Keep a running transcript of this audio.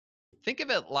think of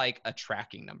it like a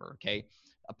tracking number, okay?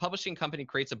 A publishing company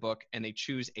creates a book and they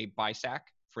choose a BISAC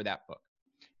for that book.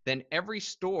 Then every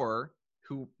store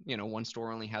who, one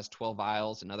store only has 12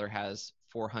 aisles, another has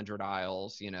 400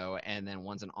 aisles, and then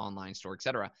one's an online store, et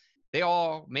cetera. They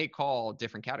all may call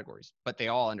different categories, but they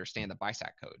all understand the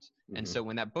BISAC codes. And so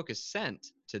when that book is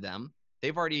sent to them,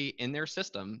 they've already in their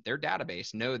system, their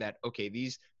database know that, okay,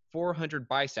 these 400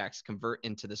 BISACs convert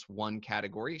into this one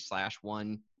category /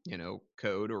 one,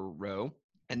 code or row.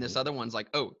 And this other one's like,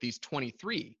 oh, these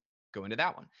 23 go into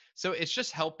that one. So it's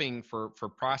just helping for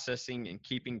processing and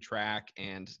keeping track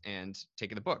and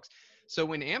taking the books. So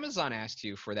when Amazon asks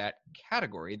you for that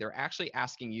category, they're actually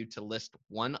asking you to list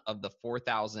one of the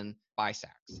 4,000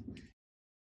 BISACs.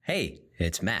 Hey,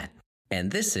 it's Matt,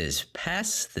 and this is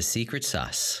Pass the Secret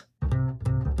Sauce.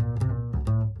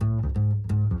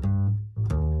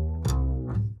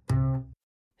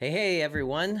 Hey,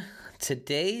 everyone.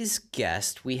 Today's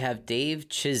guest, we have Dave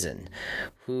Chesson,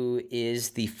 who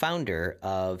is the founder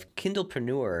of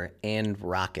Kindlepreneur and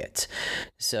Rocket.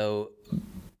 So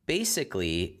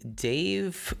basically,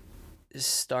 Dave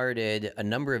started a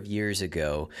number of years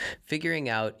ago figuring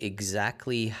out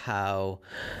exactly how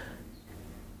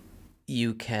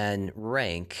you can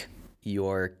rank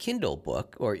your Kindle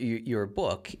book or your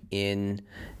book in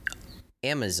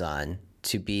Amazon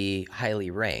to be highly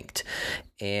ranked.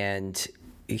 And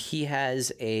he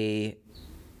has a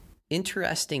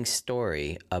interesting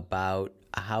story about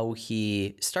how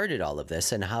he started all of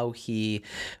this and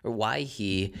why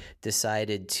he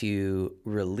decided to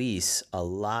release a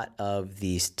lot of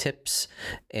these tips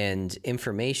and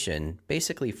information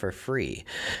basically for free.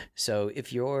 So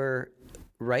if you're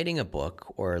writing a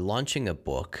book or launching a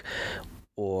book,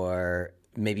 or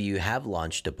maybe you have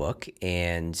launched a book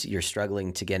and you're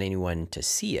struggling to get anyone to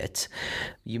see it,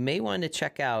 you may want to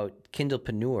check out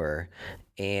Kindlepreneur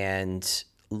and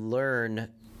learn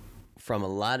from a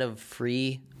lot of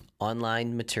free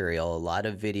online material, a lot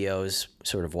of videos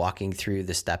sort of walking through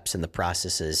the steps and the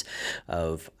processes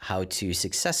of how to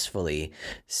successfully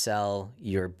sell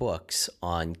your books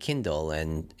on Kindle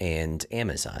and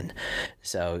Amazon.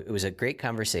 So it was a great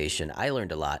conversation. I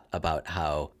learned a lot about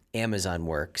how Amazon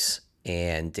works,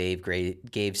 and Dave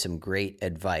gave some great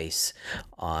advice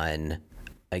on,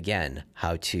 again,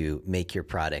 how to make your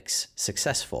products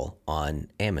successful on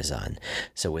Amazon.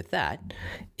 So with that,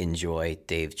 enjoy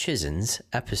Dave Chesson's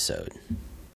episode.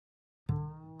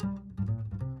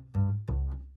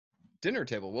 Dinner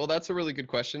table. Well, that's a really good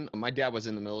question. My dad was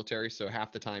in the military, so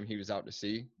half the time he was out to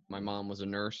sea. My mom was a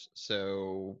nurse,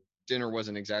 so dinner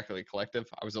wasn't exactly collective.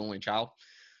 I was the only child.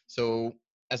 So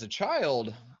as a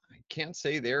child, I can't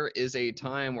say there is a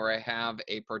time where I have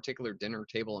a particular dinner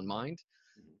table in mind.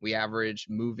 We average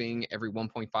moving every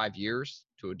 1.5 years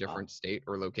to a different state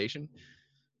or location.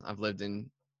 I've lived in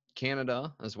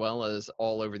Canada as well as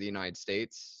all over the United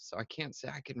States. So I can't say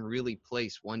I can really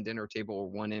place one dinner table or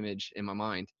one image in my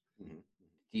mind. Do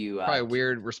you Probably a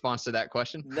weird response to that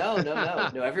question. No.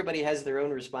 Everybody has their own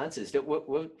responses.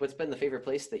 What's been the favorite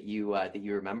place that you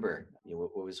remember?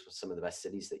 What was some of the best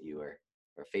cities that you were,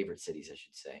 or favorite cities, I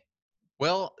should say?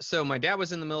 Well, so my dad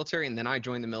was in the military, and then I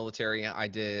joined the military. I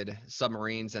did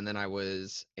submarines, and then I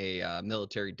was a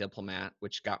military diplomat,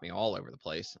 which got me all over the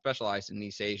place. Specialized in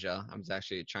East Asia. I was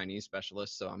actually a Chinese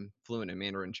specialist, so I'm fluent in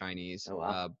Mandarin Chinese. Oh,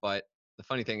 wow. But the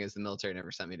funny thing is the military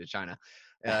never sent me to China.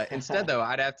 Instead, though,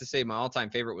 I'd have to say my all-time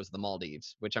favorite was the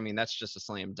Maldives, which, I mean, that's just a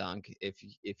slam dunk.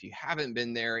 If you haven't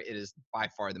been there, it is by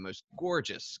far the most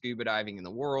gorgeous scuba diving in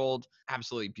the world.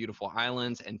 Absolutely beautiful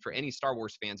islands. And for any Star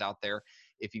Wars fans out there,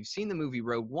 if you've seen the movie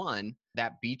Rogue One,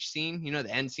 that beach scene,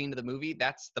 the end scene of the movie,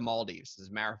 that's the Maldives. As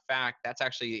a matter of fact, that's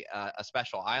actually a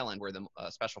special island where the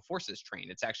special forces train.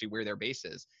 It's actually where their base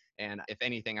is. And if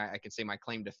anything, I could say my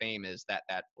claim to fame is that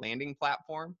landing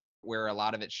platform where a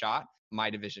lot of it's shot, my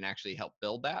division actually helped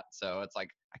build that. So it's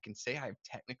like, I can say I've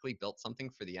technically built something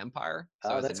for the Empire.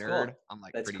 So as a nerd, cool. I'm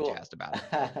like pretty jazzed about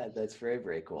it. That's very,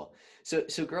 very cool.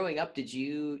 So growing up, did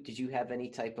you have any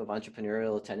type of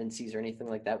entrepreneurial tendencies or anything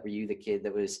like that? Were you the kid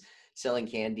that was selling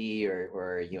candy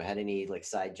or had any like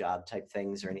side job type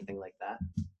things or anything like that?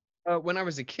 When I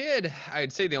was a kid,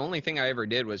 I'd say the only thing I ever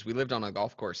did was we lived on a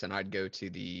golf course, and I'd go to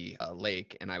the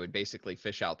lake, and I would basically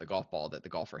fish out the golf ball that the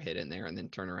golfer hit in there and then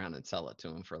turn around and sell it to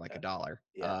him for like $1.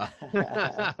 Yeah.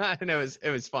 And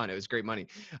it was fun. It was great money.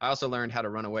 I also learned how to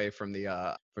run away from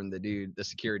the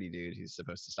security dude who's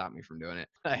supposed to stop me from doing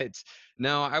it.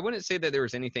 No, I wouldn't say that there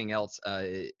was anything else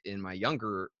in my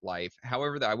younger life.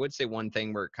 However, I would say one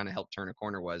thing where it kind of helped turn a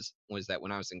corner was that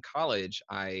when I was in college,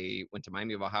 I went to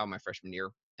Miami of Ohio my freshman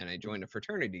year, and I joined a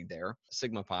fraternity there,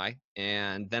 Sigma Pi,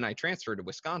 and then I transferred to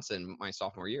Wisconsin my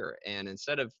sophomore year. And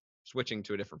instead of switching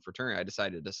to a different fraternity, I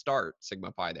decided to start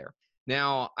Sigma Pi there.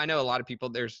 Now, I know a lot of people,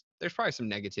 there's probably some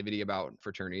negativity about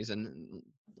fraternities, and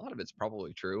a lot of it's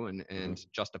probably true and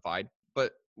justified.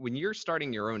 But when you're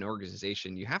starting your own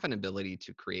organization, you have an ability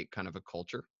to create kind of a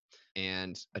culture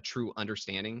and a true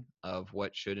understanding of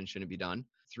what should and shouldn't be done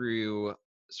through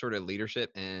sort of leadership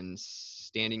and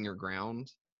standing your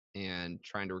ground and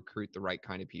trying to recruit the right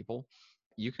kind of people.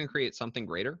 You can create something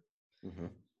greater.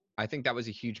 I think that was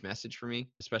a huge message for me,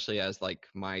 especially as like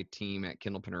my team at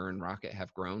Kindlepreneur and Rocket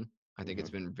have grown. I think it's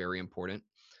been very important.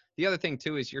 The other thing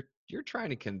too is you're trying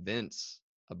to convince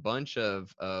a bunch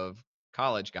of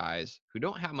college guys who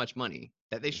don't have much money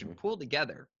that they should pull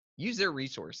together, use their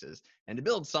resources, and to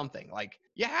build something. Like,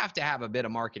 you have to have a bit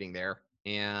of marketing there.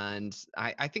 And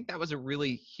I think that was a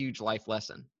really huge life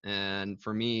lesson. And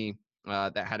for me,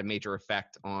 that had a major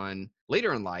effect on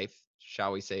later in life,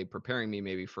 shall we say, preparing me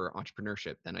maybe for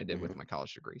entrepreneurship than I did with my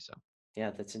college degree. So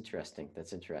Yeah, that's interesting.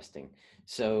 That's interesting.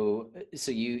 So,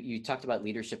 you talked about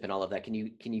leadership and all of that. Can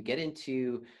you get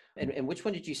into, and which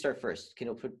one did you start first?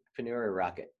 Kindlepreneur or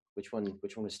Rocket? Which one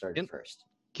was started first?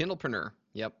 Kindlepreneur.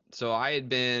 Yep. So I had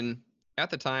been, at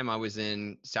the time I was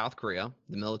in South Korea.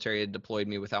 The military had deployed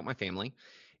me without my family.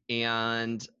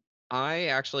 And I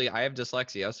have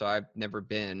dyslexia, so I've never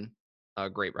been a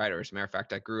great writer. As a matter of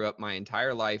fact, I grew up my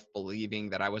entire life believing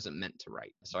that I wasn't meant to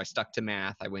write. So I stuck to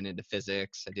math. I went into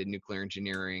physics. I did nuclear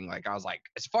engineering. Like, I was like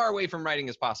as far away from writing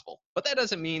as possible. But that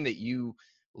doesn't mean that you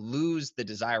lose the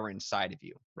desire inside of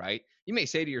you, right? You may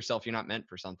say to yourself you're not meant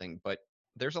for something, but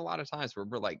there's a lot of times where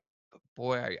we're like,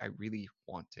 boy, I really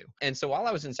want to. And so while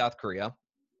I was in South Korea,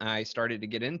 I started to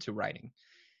get into writing.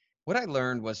 What I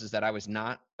learned was is that I was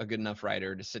not a good enough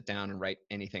writer to sit down and write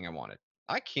anything I wanted.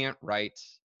 I can't write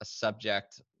a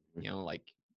subject, like,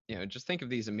 just think of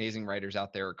these amazing writers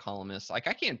out there, columnists. Like,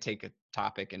 I can't take a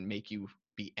topic and make you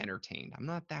be entertained. I'm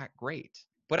not that great.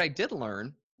 What I did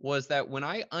learn was that when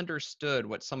I understood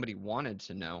what somebody wanted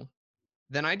to know,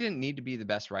 then I didn't need to be the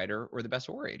best writer or the best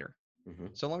orator.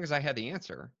 So long as I had the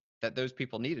answer that those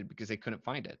people needed because they couldn't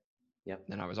find it, Yep.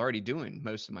 then I was already doing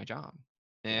most of my job.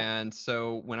 Yeah. And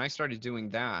so when I started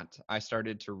doing that, I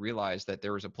started to realize that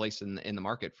there was a place in the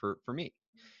market for me.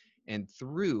 And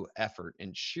through effort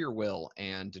and sheer will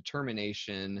and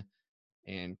determination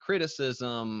and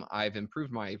criticism, I've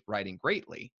improved my writing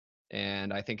greatly.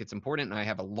 And I think it's important. And I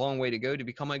have a long way to go to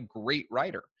become a great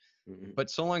writer. But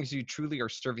so long as you truly are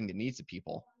serving the needs of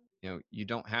people, you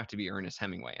don't have to be Ernest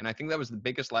Hemingway. And I think that was the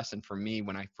biggest lesson for me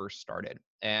when I first started.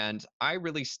 And I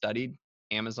really studied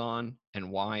Amazon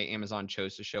and why Amazon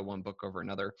chose to show one book over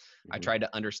another. I tried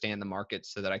to understand the market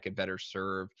so that I could better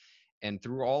serve. And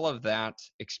through all of that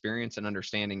experience and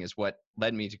understanding is what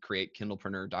led me to create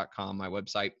kindlepreneur.com, my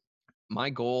website.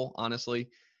 My goal, honestly,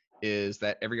 is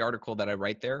that every article that I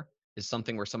write there is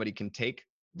something where somebody can take,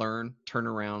 learn, turn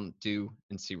around, do,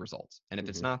 and see results. And if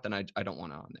it's not, then I don't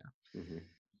want it on there.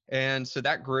 And so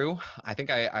that grew. I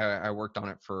think I worked on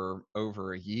it for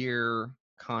over a year,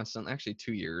 constantly, actually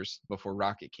 2 years before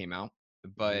Rocket came out.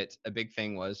 But a big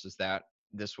thing is that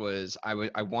this was,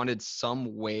 I wanted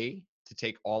some way to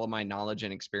take all of my knowledge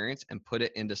and experience and put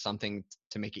it into something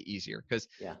to make it easier. Because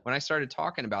when I started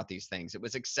talking about these things, it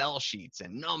was Excel sheets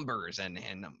and numbers, and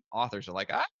authors are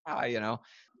like,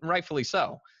 rightfully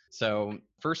so. So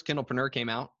first Kindlepreneur came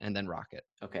out, and then Rocket.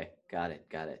 Okay, got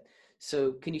it.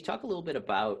 So can you talk a little bit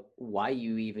about why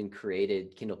you even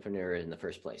created Kindlepreneur in the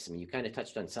first place? I mean, you kind of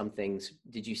touched on some things.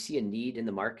 Did you see a need in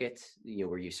the market?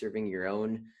 Were you serving your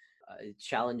own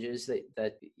challenges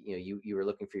that you were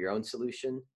looking for your own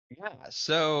solution? Yeah.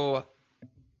 So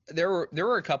there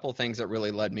were a couple things that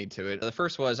really led me to it. The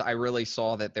first was I really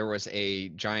saw that there was a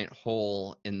giant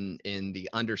hole in the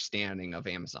understanding of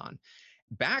Amazon.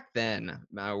 Back then,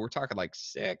 we're talking like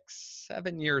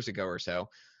 6-7 years ago or so,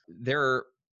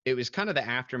 it was kind of the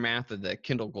aftermath of the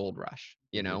Kindle Gold Rush,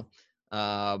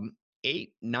 8-9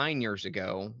 years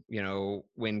ago,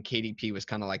 when KDP was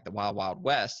kind of like the wild, wild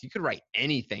west, you could write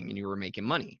anything and you were making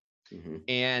money.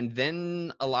 And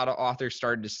then a lot of authors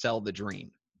started to sell the dream.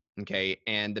 Okay.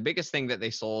 And the biggest thing that they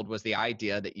sold was the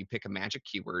idea that you pick a magic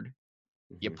keyword,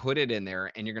 you put it in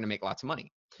there, and you're going to make lots of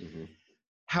money.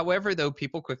 However, though,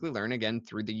 people quickly learn, again,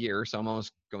 through the year, so I'm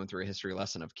almost going through a history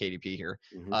lesson of KDP here.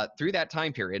 Through that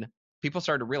time period, people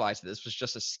started to realize that this was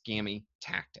just a scammy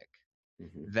tactic,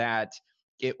 that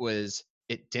it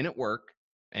didn't work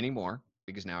anymore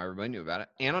because now everybody knew about it.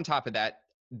 And on top of that,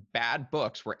 bad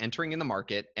books were entering in the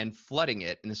market and flooding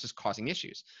it, and this is causing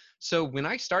issues. So when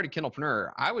I started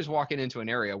Kindlepreneur, I was walking into an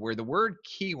area where the word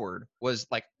keyword was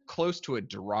like close to a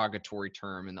derogatory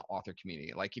term in the author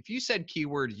community. Like, if you said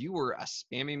keyword, you were a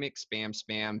spammy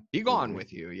McSpam, be gone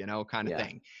with you, kind of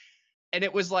thing. And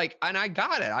it was like, and I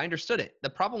got it. I understood it. The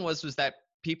problem was that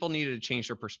people needed to change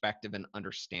their perspective and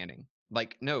understanding.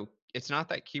 Like, no, it's not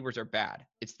that keywords are bad.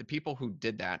 It's the people who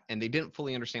did that and they didn't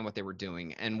fully understand what they were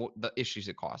doing and what the issues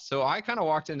it caused. So I kind of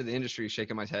walked into the industry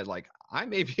shaking my head like, I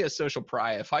may be a social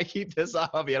pariah if I keep this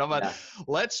up, but Yeah.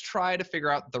 let's try to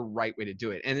figure out the right way to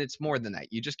do it. And it's more than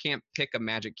that. You just can't pick a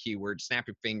magic keyword, snap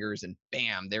your fingers, and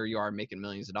bam, there you are making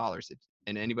millions of dollars.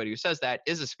 And anybody who says that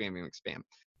is a spamming spam.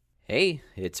 Hey,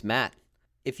 it's Matt.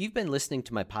 If you've been listening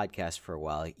to my podcast for a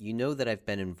while, you know that I've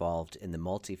been involved in the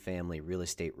multifamily real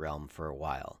estate realm for a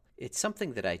while. It's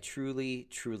something that I truly,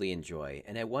 truly enjoy,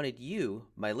 and I wanted you,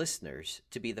 my listeners,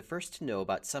 to be the first to know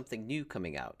about something new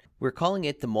coming out. We're calling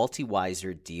it the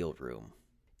Multi-Wiser Deal Room.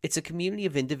 It's a community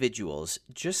of individuals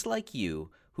just like you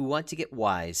who want to get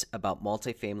wise about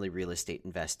multifamily real estate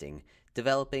investing,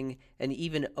 developing, and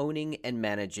even owning and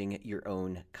managing your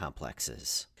own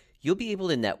complexes. You'll be able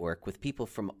to network with people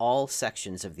from all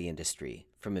sections of the industry,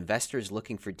 from investors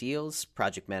looking for deals,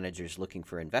 project managers looking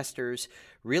for investors,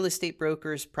 real estate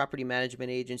brokers, property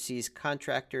management agencies,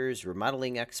 contractors,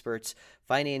 remodeling experts,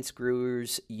 finance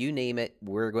gurus, you name it,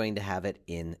 we're going to have it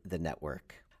in the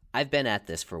network. I've been at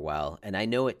this for a while, and I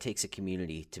know it takes a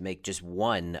community to make just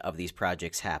one of these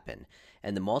projects happen.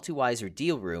 And the Multi-Wiser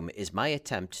Deal Room is my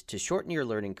attempt to shorten your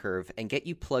learning curve and get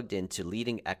you plugged into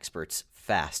leading experts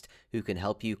fast who can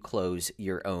help you close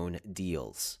your own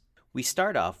deals. We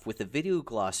start off with a video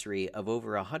glossary of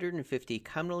over 150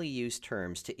 commonly used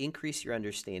terms to increase your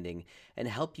understanding and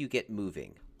help you get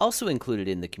moving. Also included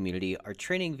in the community are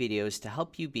training videos to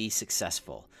help you be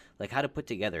successful, like how to put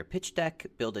together a pitch deck,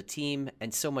 build a team,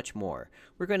 and so much more.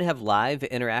 We're going to have live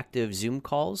interactive Zoom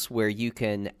calls where you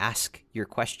can ask your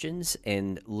questions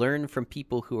and learn from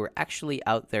people who are actually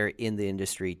out there in the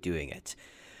industry doing it.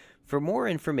 For more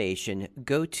information,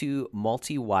 go to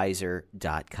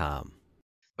multiwiser.com.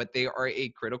 But they are a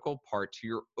critical part to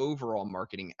your overall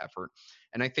marketing effort.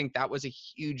 And I think that was a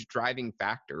huge driving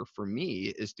factor for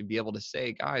me, is to be able to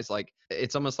say, guys, like,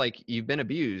 it's almost like you've been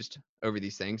abused over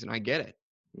these things, and I get it.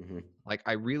 Mm-hmm. Like,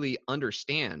 I really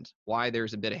understand why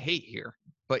there's a bit of hate here.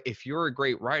 But if you're a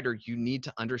great writer, you need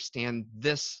to understand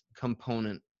this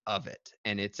component of it.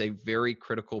 And it's a very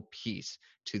critical piece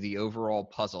to the overall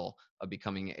puzzle of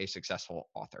becoming a successful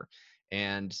author.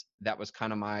 And that was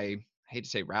kind of my, I hate to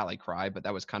say rally cry, but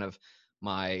that was kind of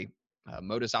my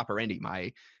modus operandi,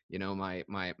 my,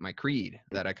 my creed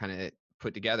that I kind of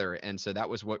put together. And so that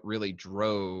was what really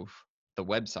drove the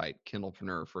website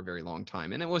Kindlepreneur for a very long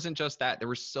time. And it wasn't just that. There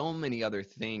were so many other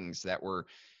things that were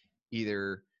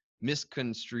either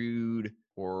misconstrued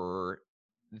or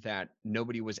that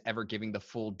nobody was ever giving the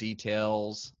full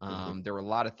details. There were a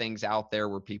lot of things out there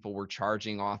where people were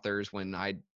charging authors when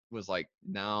I was like,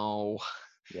 no,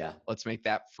 Yeah. let's make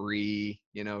that free,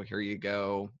 here you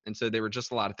go. And so there were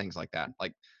just a lot of things like that.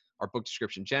 Like our book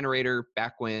description generator,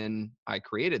 back when I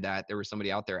created that, there was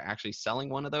somebody out there actually selling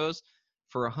one of those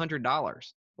for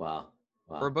 $100 Wow.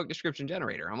 for a Wow. book description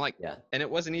generator. I'm like, Yeah. and it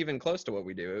wasn't even close to what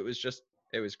we do.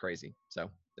 It was crazy.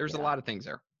 So there's a Yeah. lot of things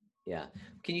there. Yeah.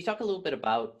 Can you talk a little bit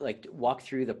about, like, walk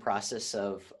through the process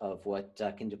of what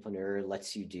Kindlepreneur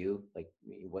lets you do? Like,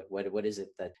 what is it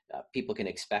that people can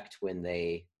expect when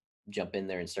they jump in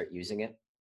there and start using it?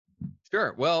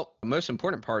 Sure. Well, most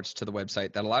important parts to the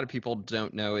website that a lot of people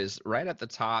don't know is right at the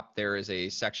top, there is a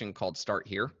section called Start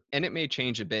Here. And it may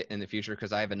change a bit in the future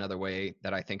because I have another way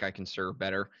that I think I can serve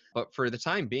better. But for the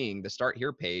time being, the Start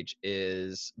Here page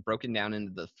is broken down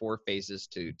into the 4 phases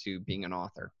to being an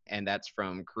author. And that's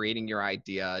from creating your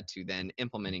idea to then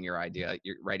implementing your idea,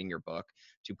 writing your book,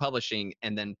 to publishing,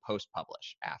 and then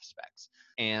post-publish aspects.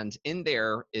 And in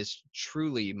there is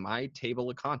truly my table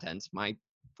of contents, my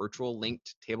virtual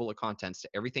linked table of contents to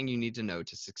everything you need to know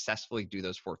to successfully do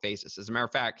those 4 phases. As a matter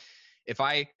of fact, if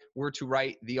I were to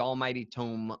write the almighty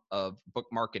tome of book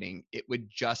marketing, it would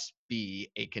just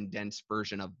be a condensed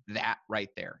version of that right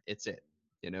there. It's it.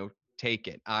 Take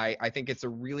it. I think it's a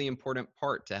really important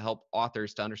part to help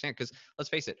authors to understand, because let's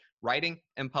face it, writing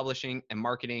and publishing and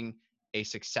marketing a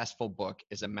successful book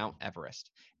is a Mount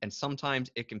Everest. And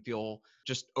sometimes it can feel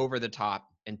just over the top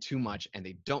and too much, and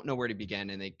they don't know where to begin,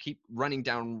 and they keep running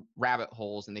down rabbit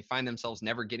holes, and they find themselves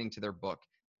never getting to their book.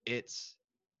 It's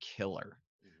killer.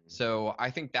 So I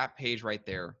think that page right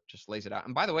there just lays it out.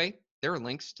 And by the way, there are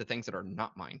links to things that are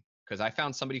not mine, because I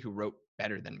found somebody who wrote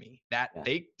better than me. That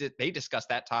Yeah. they discussed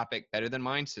that topic better than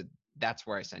mine. So that's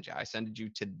where I send you. I send you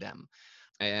to them.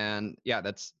 And yeah,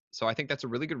 so I think that's a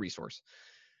really good resource.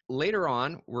 Later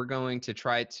on, we're going to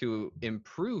try to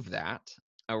improve that.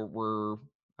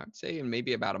 I'd say in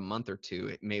maybe about a month or two,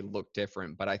 it may look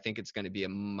different, but I think it's going to be a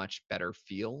much better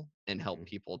feel and help Mhm.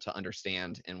 people to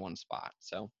understand in one spot.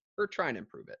 So we're trying to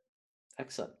improve it.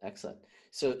 Excellent, excellent.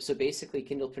 So basically,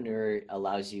 Kindlepreneur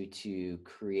allows you to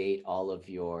create all of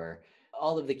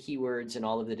the keywords and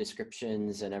all of the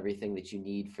descriptions and everything that you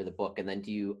need for the book. And then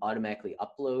do you automatically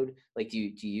upload? Like, do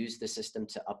you use the system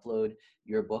to upload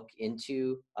your book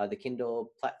into the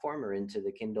Kindle platform or into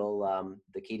the Kindle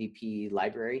the KDP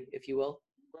library, if you will?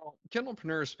 Well,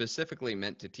 Kindlepreneur is specifically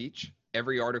meant to teach.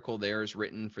 Every article there is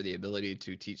written for the ability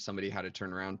to teach somebody how to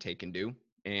turn around, take, and do.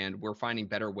 And we're finding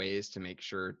better ways to make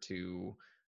sure to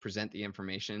present the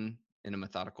information in a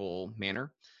methodical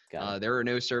manner. Got it. There are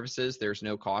no services, there's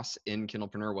no costs in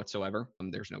Kindlepreneur whatsoever.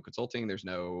 There's no consulting, there's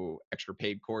no extra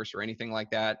paid course or anything like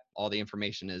that. All the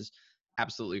information is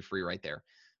absolutely free right there.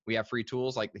 We have free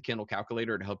tools like the Kindle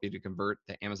calculator to help you to convert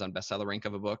the Amazon bestseller rank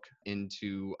of a book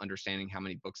into understanding how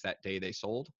many books that day they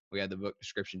sold. We have the book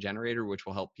description generator, which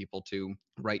will help people to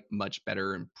write much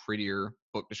better and prettier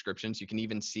book descriptions. You can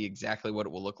even see exactly what it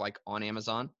will look like on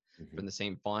Amazon Mhm. from the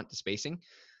same font to spacing.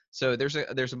 So there's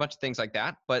a bunch of things like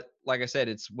that. But like I said,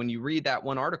 it's when you read that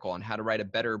one article on how to write a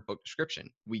better book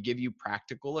description, we give you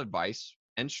practical advice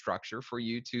and structure for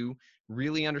you to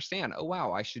really understand, oh,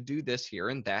 wow, I should do this here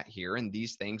and that here, and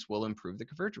these things will improve the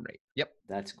conversion rate. Yep.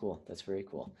 That's cool. That's very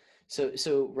cool.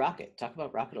 So Rocket, talk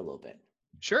about Rocket a little bit.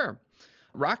 Sure.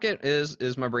 Rocket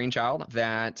is my brainchild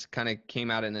that kind of came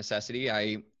out of necessity.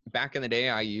 I back in the day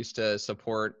I used to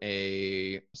support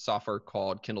a software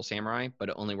called Kindle Samurai, but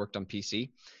it only worked on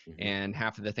PC Hmm. and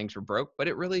half of the things were broke, but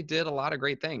it really did a lot of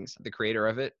great things. The creator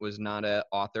of it was not an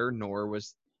author, nor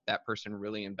was that person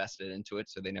really invested into it,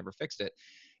 so they never fixed it.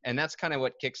 And that's kind of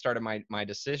what kickstarted my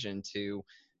decision to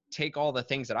take all the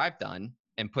things that I've done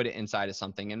and put it inside of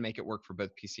something and make it work for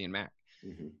both PC and Mac.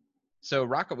 Hmm. So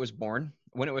Rocket was born.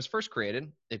 When it was first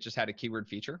created, it just had a keyword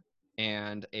feature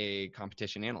and a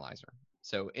competition analyzer.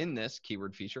 So in this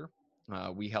keyword feature,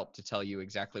 we help to tell you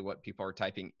exactly what people are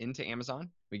typing into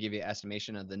Amazon. We give you an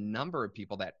estimation of the number of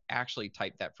people that actually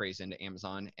type that phrase into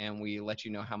Amazon, and we let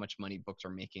you know how much money books are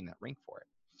making that rank for it.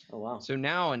 Oh wow. So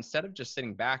now instead of just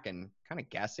sitting back and kind of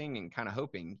guessing and kind of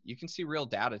hoping, you can see real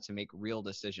data to make real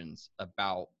decisions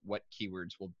about what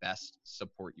keywords will best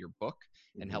support your book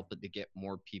and Hmm. help it to get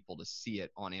more people to see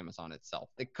it on Amazon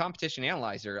itself. The competition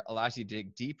analyzer allows you to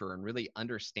dig deeper and really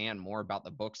understand more about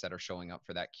the books that are showing up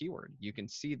for that keyword. You can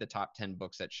see the top 10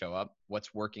 books that show up,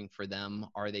 what's working for them,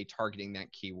 are they targeting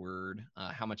that keyword,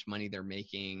 how much money they're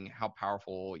making, how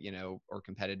powerful, or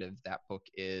competitive that book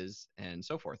is, and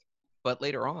so forth. But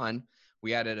later on,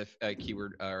 we added a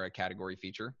keyword or a category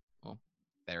feature. Well,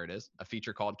 there it is, a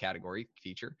feature called category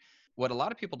feature. What a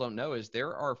lot of people don't know is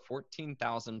there are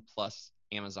 14,000 plus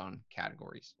Amazon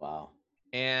categories. Wow.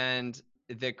 And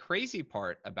the crazy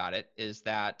part about it is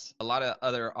that a lot of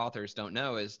other authors don't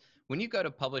know is when you go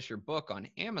to publish your book on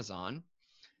Amazon,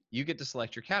 you get to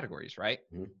select your categories, right?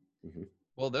 Hmm. Hmm.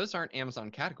 Well, those aren't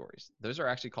Amazon categories. Those are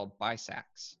actually called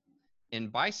BISACs. And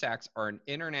BISACs are an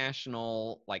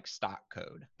international like stock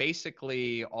code.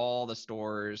 Basically, all the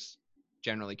stores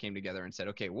generally came together and said,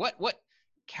 okay, what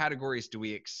categories do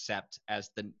we accept as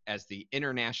the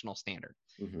international standard?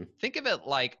 Hmm. Think of it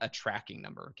like a tracking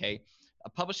number, okay? A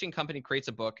publishing company creates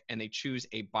a book and they choose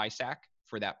a BISAC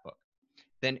for that book.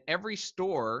 Then every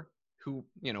store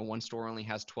one store only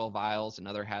has 12 aisles,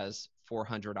 another has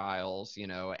 400 aisles,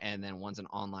 and then one's an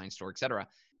online store, et cetera.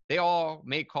 They all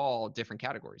may call different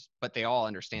categories, but they all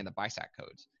understand the BISAC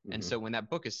codes. And Hmm. so when that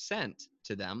book is sent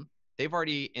to them, they've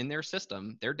already in their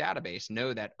system, their database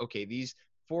know that, okay, these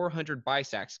 400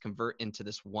 BISACs convert into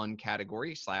this one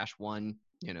category / one,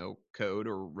 code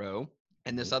or row.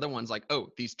 And Hmm. this other one's like, oh,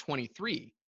 these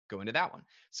 23 go into that one.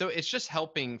 So it's just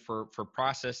helping for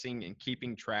processing and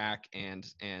keeping track and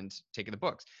taking the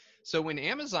books. So when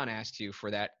Amazon asks you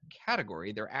for that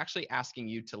category, they're actually asking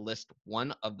you to list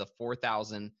one of the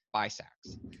 4,000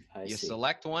 BISACs. I You see.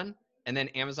 select one, and then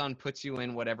Amazon puts you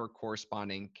in whatever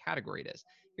corresponding category it is.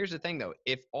 Here's the thing though,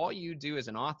 if all you do as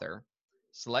an author,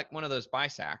 select one of those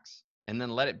BISACs and then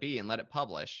let it be and let it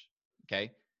publish,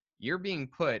 okay, you're being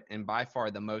put in by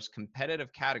far the most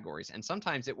competitive categories. And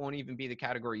sometimes it won't even be the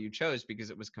category you chose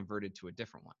because it was converted to a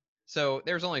different one. So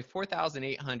there's only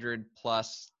 4,800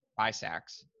 plus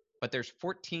BISACs, but there's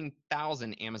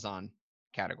 14,000 Amazon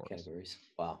categories. Categories.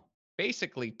 Wow.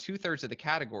 Basically, 2/3 of the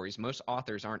categories most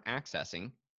authors aren't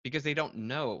accessing because they don't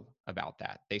know about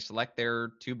that. They select their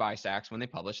two BISACs when they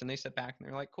publish and they sit back and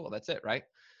they're like, cool, that's it, right?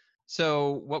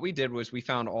 So what we did was we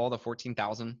found all the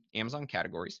 14,000 Amazon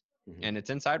categories Hmm. and it's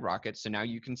inside Rocket. So now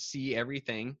you can see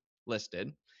everything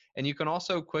listed. And you can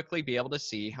also quickly be able to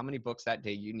see how many books that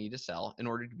day you need to sell in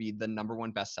order to be the number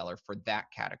one bestseller for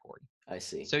that category. I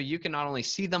see. So you can not only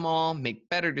see them all, make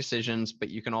better decisions, but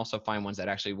you can also find ones that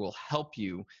actually will help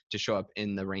you to show up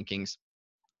in the rankings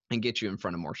and get you in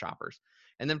front of more shoppers.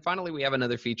 And then finally, we have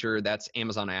another feature that's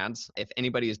Amazon ads. If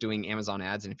anybody is doing Amazon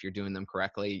ads, and if you're doing them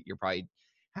correctly, you're probably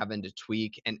having to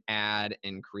tweak and add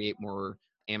and create more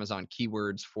Amazon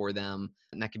keywords for them.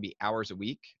 And that can be hours a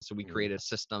week. So we Mhm. create a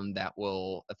system that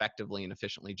will effectively and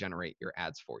efficiently generate your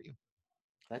ads for you.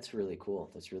 That's really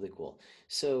cool. That's really cool.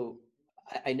 So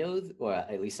I know, or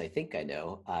at least I think I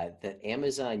know, that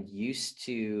Amazon used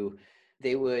to,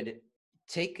 they would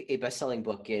take a best-selling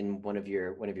book in one of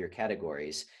your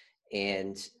categories,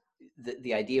 and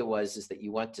the idea was is that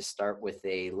you want to start with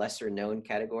a lesser known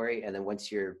category, and then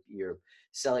once you're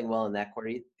selling well in that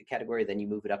category, then you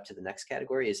move it up to the next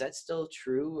category. Is that still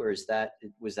true, or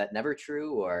was that never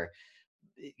true, or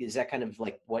is that kind of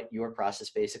like what your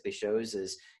process basically shows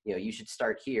is, you should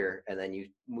start here and then you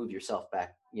move yourself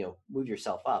back, move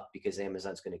yourself up because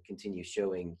Amazon's going to continue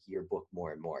showing your book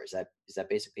more and more. Is that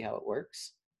basically how it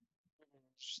works?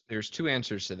 There's two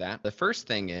answers to that. The first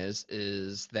thing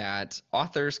is that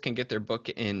authors can get their book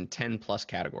in 10 plus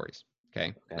categories.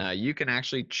 Okay. Okay. You can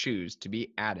actually choose to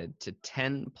be added to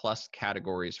 10 plus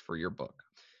categories for your book.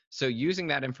 So using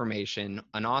that information,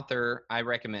 an author I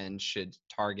recommend should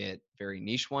target very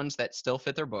niche ones that still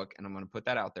fit their book. And I'm going to put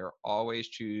that out there. Always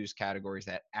choose categories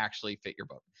that actually fit your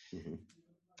book. Hmm.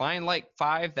 Find like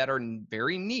 5 that are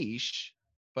very niche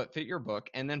but fit your book,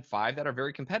 and then 5 that are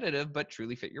very competitive but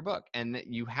truly fit your book, and that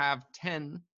you have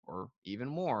 10 or even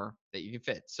more that you can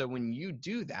fit. So when you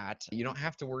do that, you don't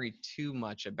have to worry too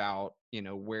much about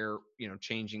where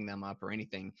changing them up or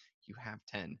anything. You have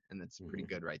 10, and that's pretty Hmm.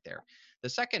 good right there. The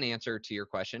second answer to your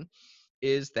question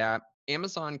is that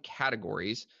Amazon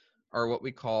categories are what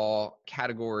we call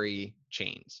category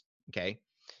chains. Okay,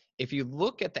 if you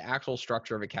look at the actual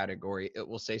structure of a category, it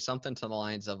will say something to the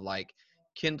lines of like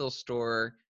Kindle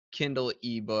store, Kindle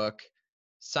ebook,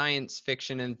 science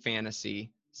fiction and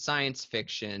fantasy, science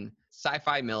fiction,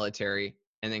 sci-fi military,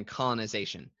 and then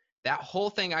colonization. That whole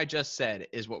thing I just said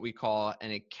is what we call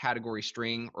a category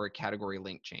string or a category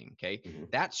link chain. Okay. Hmm.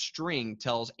 That string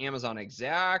tells Amazon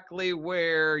exactly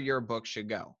where your book should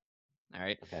go. All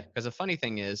right. Okay. Because the funny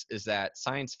thing is that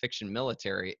science fiction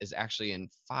military is actually in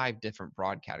 5 different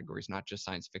broad categories, not just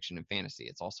science fiction and fantasy.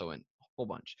 It's also in a whole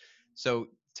bunch. So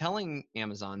telling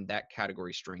Amazon that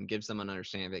category string gives them an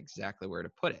understanding of exactly where to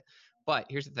put it. But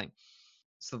here's the thing.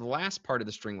 So the last part of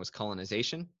the string was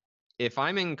colonization. If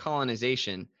I'm in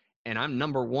colonization and I'm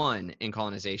number 1 in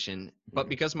colonization, but Hmm.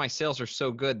 because my sales are so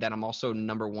good that I'm also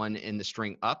number 1 in the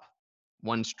string up,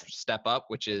 one step up,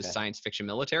 which is Okay. science fiction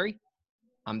military,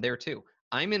 I'm there too.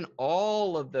 I'm in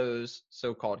all of those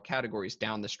so-called categories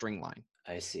down the string line.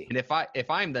 I see. And if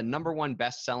I'm the number 1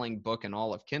 best-selling book in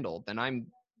all of Kindle, then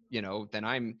I'm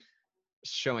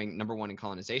showing number 1 in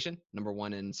colonization, number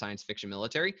 1 in science fiction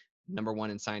military, number 1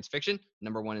 in science fiction,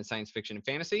 number 1 in science fiction and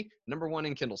fantasy, number 1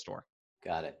 in Kindle store.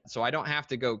 Got it. So I don't have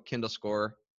to go Kindle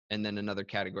score and then another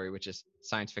category which is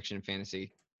science fiction and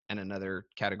fantasy and another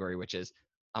category which is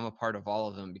I'm a part of all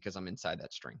of them because I'm inside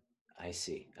that string. I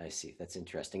see. I see. That's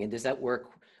interesting. And does that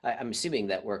work? I'm assuming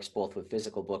that works both with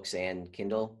physical books and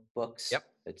Kindle books. Yep,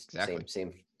 It's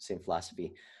exactly. same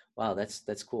philosophy. Wow,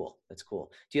 that's cool. That's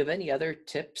cool. Do you have any other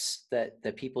tips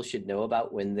that people should know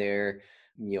about when they're,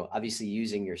 obviously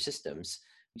using your systems?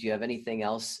 Do you have anything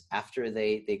else after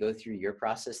they go through your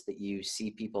process that you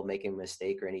see people making a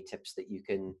mistake, or any tips that you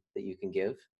can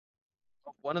give?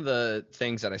 One of the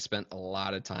things that I spent a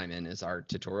lot of time in is our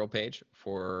tutorial page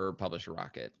for Publisher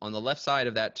Rocket. On the left side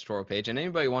of that tutorial page, and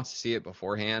anybody who wants to see it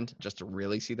beforehand, just to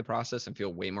really see the process and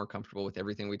feel way more comfortable with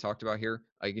everything we talked about here,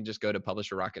 you can just go to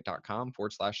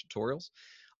publisherrocket.com/tutorials.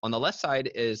 On the left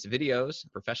side is videos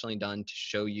professionally done to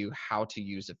show you how to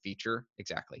use a feature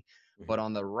exactly. Hmm. But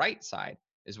on the right side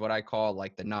is what I call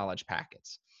like the knowledge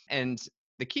packets. And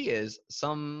the key is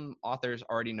some authors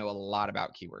already know a lot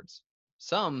about keywords.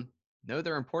 Some know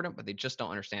they're important, but they just don't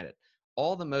understand it.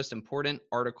 All the most important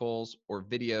articles or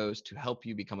videos to help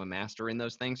you become a master in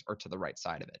those things are to the right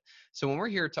side of it. So when we're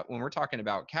here, when we're talking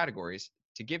about categories,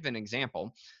 to give an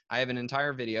example, I have an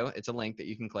entire video. It's a link that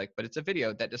you can click, but it's a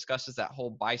video that discusses that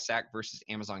whole BISAC versus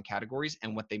Amazon categories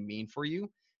and what they mean for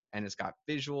you. And it's got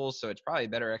visuals, so it's probably a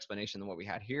better explanation than what we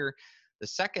had here. The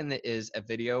second is a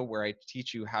video where I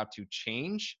teach you how to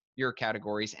change your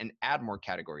categories and add more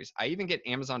categories. I even get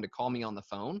Amazon to call me on the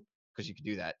phone because you can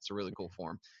do that. It's a really cool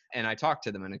form. And I talked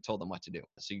to them and I told them what to do.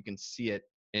 So you can see it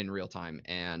in real time.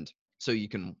 And so you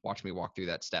can watch me walk through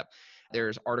that step.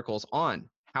 There's articles on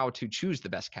how to choose the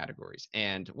best categories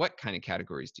and what kind of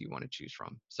categories do you want to choose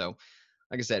from. So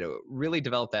like I said, really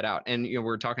develop that out. And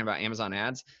we're talking about Amazon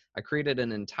ads. I created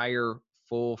an entire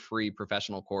full free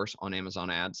professional course on Amazon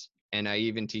ads, and I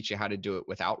even teach you how to do it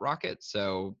without Rocket.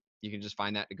 So you can just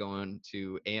find that to go on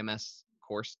to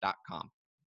amscourse.com.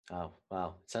 Oh,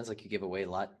 wow. It sounds like you give away a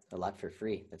lot for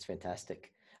free. That's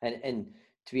fantastic. And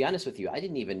to be honest with you, I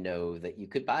didn't even know that you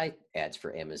could buy ads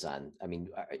for Amazon. I mean,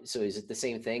 so is it the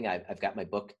same thing? I've got my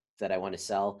book that I want to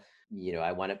sell.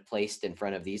 I want it placed in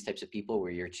front of these types of people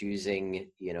where you're choosing,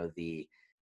 the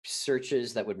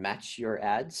searches that would match your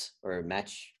ads or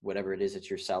match whatever it is that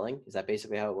you're selling. Is that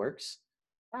basically how it works?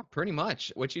 Yeah, pretty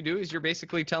much. What you do is you're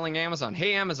basically telling Amazon,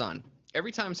 "Hey Amazon,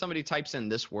 every time somebody types in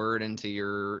this word into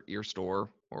your store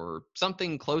or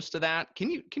something close to that,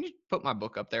 can you put my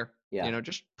book up there? Yeah.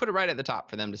 Just put it right at the top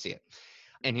for them to see it."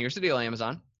 And here's the deal,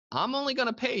 Amazon. I'm only going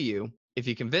to pay you if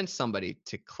you convince somebody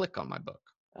to click on my book,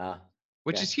 Uh,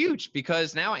 which okay. is huge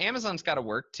because now Amazon's got to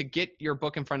work to get your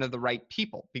book in front of the right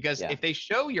people. Because Yeah. if they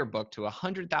show your book to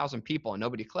 100,000 people and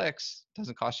nobody clicks, it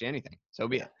doesn't cost you anything. So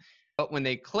be Yeah. it. But when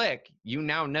they click, you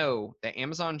now know that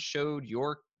Amazon showed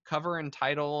your cover and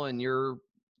title and your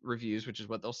reviews, which is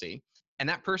what they'll see. And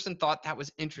that person thought that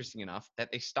was interesting enough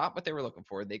that they stopped what they were looking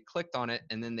for. They clicked on it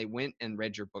and then they went and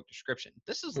read your book description.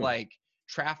 This is Hmm. like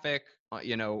traffic,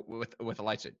 with a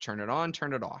light switch. Turn it on,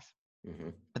 turn it off. Mm-hmm.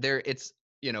 There, it's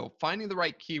finding the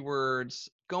right keywords,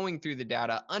 going through the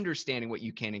data, understanding what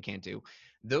you can and can't do.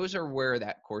 Those are where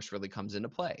that course really comes into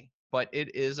play. But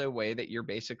it is a way that you're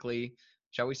basically,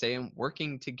 shall we say,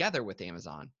 working together with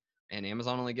Amazon. And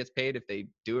Amazon only gets paid if they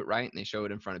do it right and they show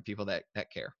it in front of people that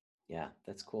care. Yeah,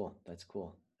 that's cool. That's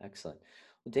cool. Excellent.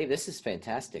 Well, Dave, this is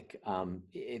fantastic.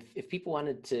 If people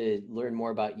wanted to learn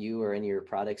more about you or any of your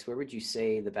products, where would you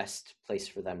say the best place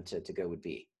for them to go would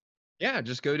be? Yeah,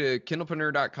 just go to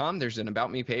kindlepreneur.com. There's an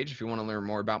about me page if you want to learn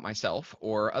more about myself.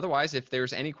 Or otherwise, if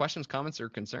there's any questions, comments, or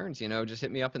concerns, just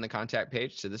hit me up in the contact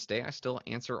page. To this day, I still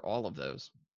answer all of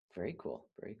those. Very cool.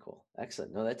 Very cool.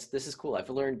 Excellent. No, this is cool. I've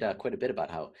learned quite a bit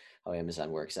about how Amazon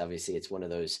works. Obviously, it's one of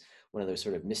those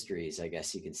sort of mysteries, I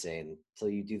guess you can say. And until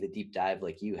you do the deep dive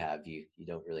like you have, you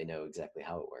don't really know exactly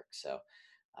how it works.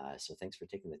 So thanks for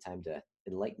taking the time to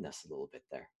enlighten us a little bit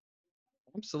there.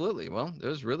 Absolutely. Well, it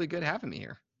was really good having me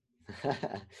here.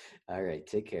 All right.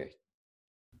 Take care.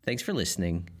 Thanks for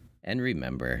listening, and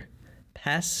remember,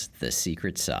 pass the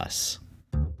secret sauce.